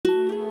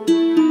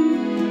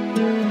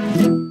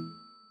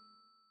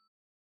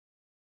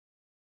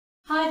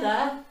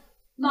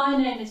My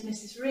name is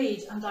Mrs.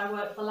 Reed and I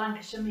work for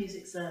Lancashire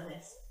Music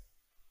Service.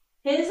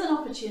 Here's an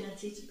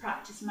opportunity to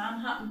practice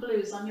Manhattan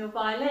Blues on your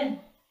violin.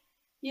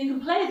 You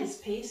can play this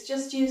piece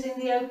just using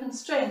the open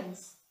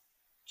strings.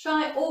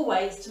 Try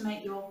always to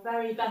make your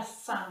very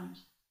best sound.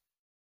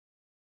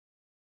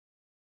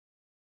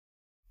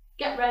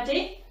 Get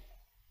ready,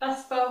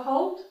 best bow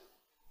hold,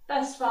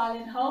 best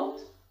violin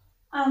hold,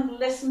 and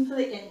listen for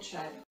the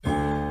intro.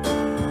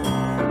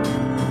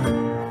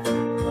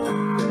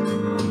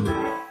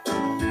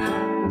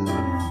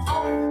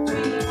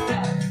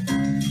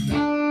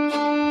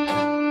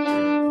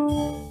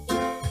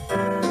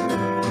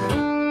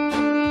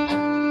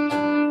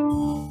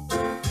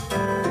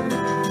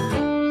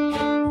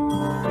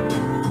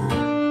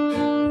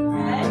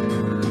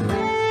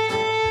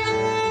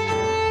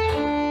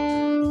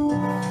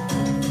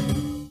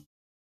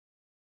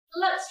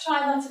 Let's try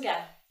that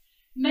again.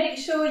 Make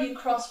sure you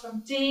cross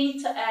from D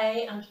to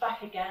A and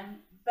back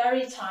again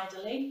very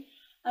tidily,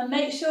 and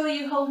make sure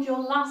you hold your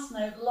last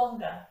note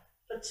longer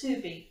for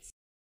 2 beats.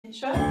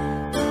 Intro. Starting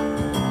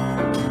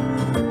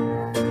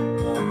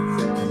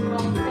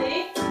on D.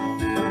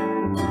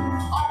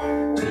 Off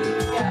we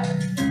go.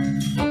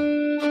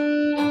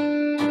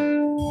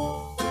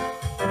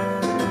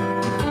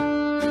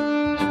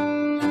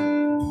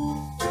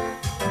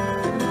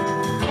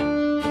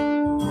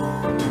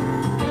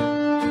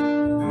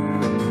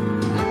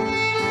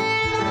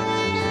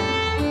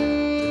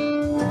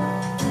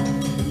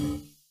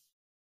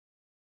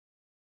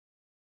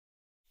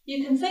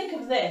 You can think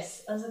of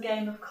this as a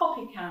game of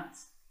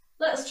copycats.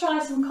 Let's try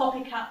some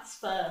copycats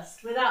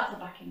first, without the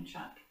backing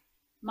track.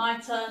 My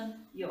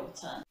turn, your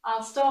turn.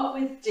 I'll start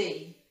with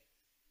D.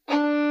 Your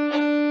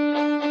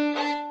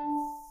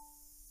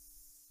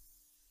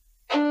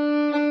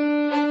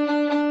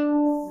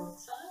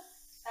turn.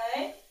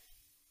 A.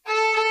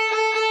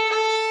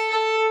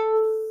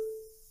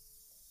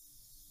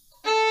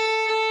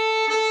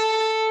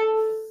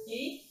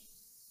 E.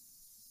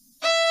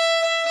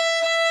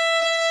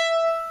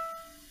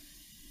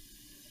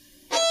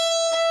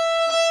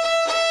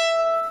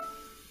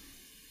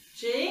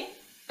 G.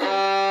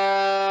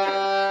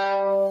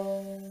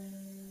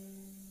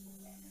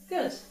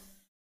 Good.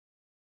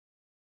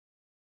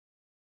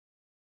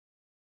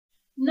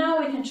 Now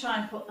we can try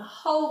and put the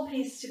whole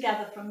piece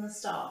together from the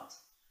start.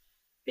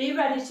 Be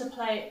ready to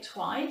play it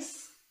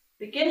twice,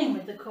 beginning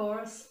with the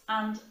chorus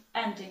and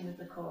ending with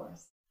the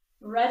chorus.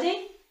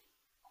 Ready?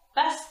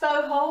 Best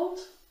bow hold,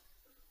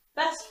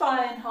 best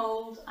violin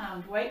hold,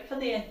 and wait for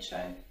the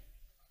intro.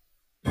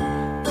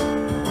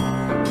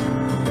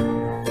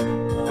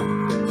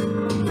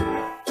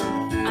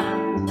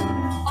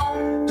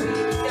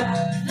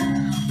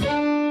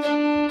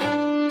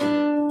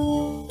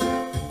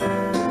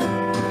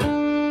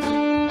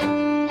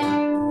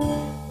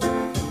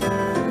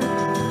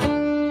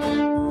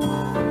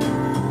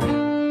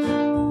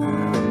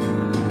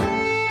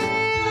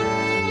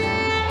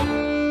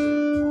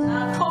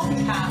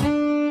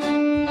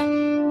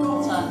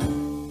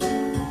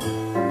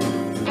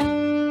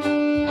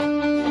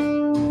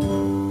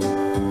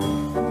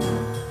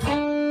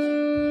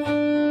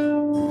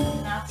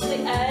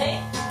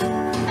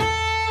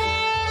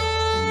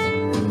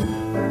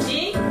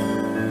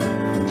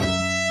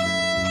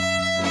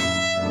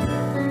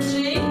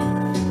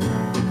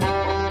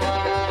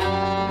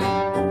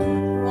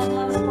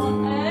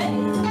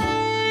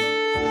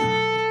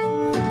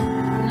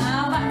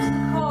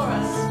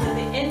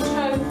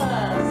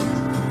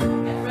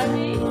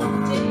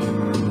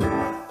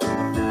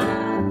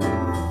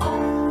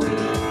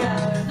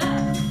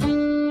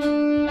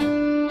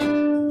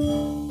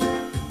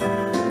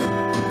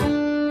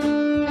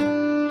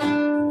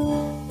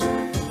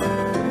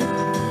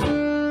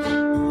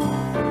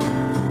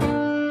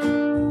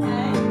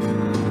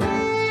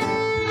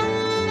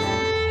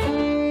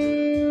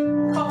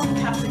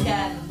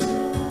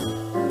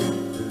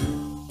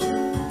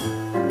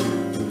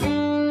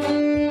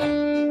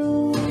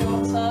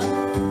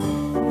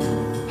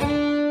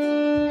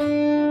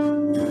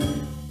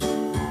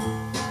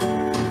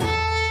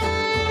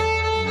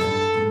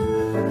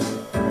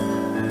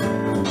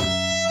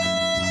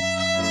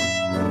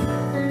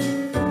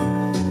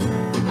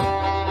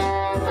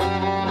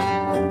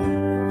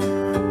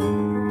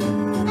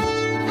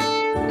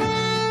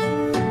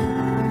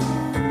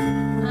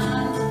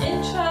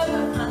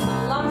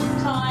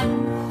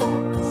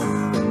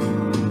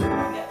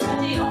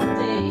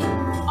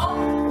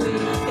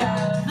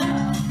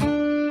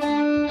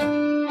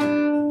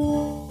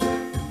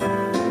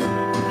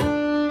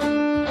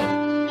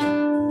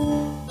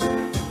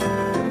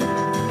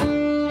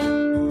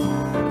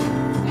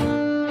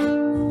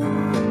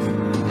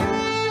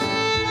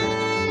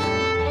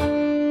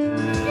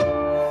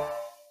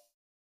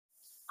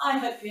 I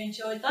hope you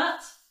enjoyed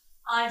that.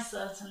 I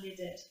certainly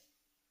did.